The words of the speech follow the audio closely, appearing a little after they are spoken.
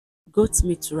Goat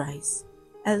meat rice.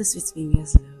 Hello sweet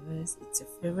fingers lovers, it's your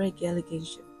favorite girl again,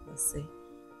 Chef Percy.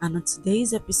 And on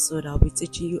today's episode, I'll be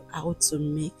teaching you how to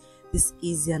make this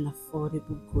easy and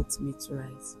affordable goat meat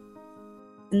rice.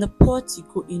 In the pot, you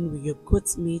go in with your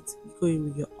goat meat, you go in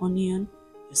with your onion,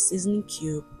 your seasoning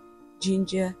cube,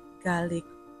 ginger, garlic,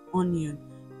 onion.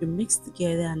 You mix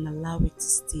together and allow it to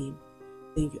steam.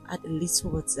 Then you add a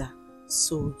little water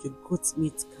so your goat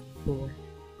meat can boil.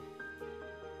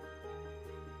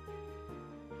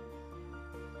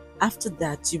 After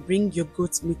that, you bring your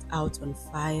goat meat out on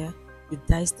fire, you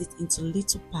dice it into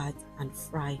little parts and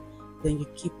fry, then you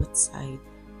keep it aside.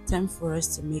 Time for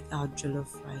us to make our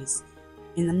jollof rice.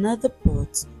 In another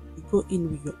pot, you go in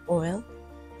with your oil,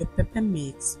 your pepper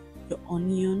mix, your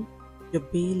onion, your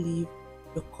bay leaf,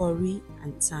 your curry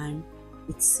and thyme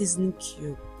with seasoning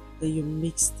cube, then you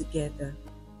mix together.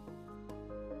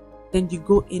 Then you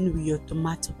go in with your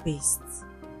tomato paste.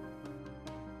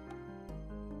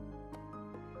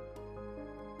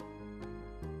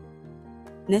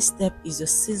 Next step is your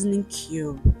seasoning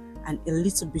cube and a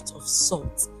little bit of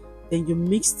salt. Then you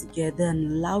mix together and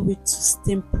allow it to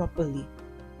steam properly.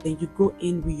 Then you go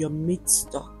in with your meat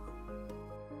stock.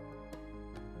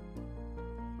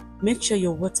 Make sure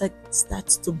your water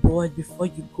starts to boil before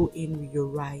you go in with your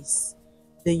rice.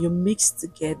 Then you mix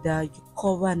together, you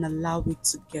cover and allow it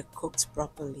to get cooked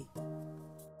properly.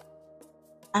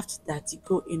 After that, you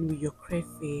go in with your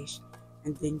crayfish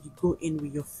and then you go in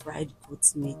with your fried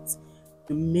goat meat.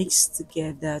 You mix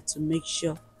together to make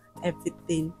sure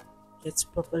everything gets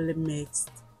properly mixed.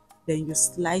 Then you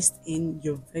slice in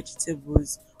your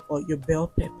vegetables or your bell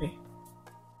pepper.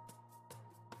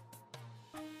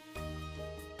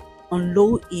 On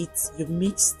low heat, you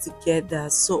mix together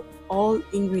so all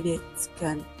ingredients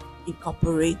can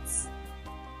incorporate.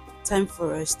 Time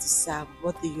for us to serve.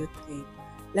 What do you think?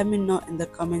 Let me know in the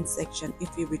comment section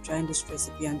if you'll be trying this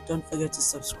recipe, and don't forget to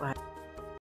subscribe.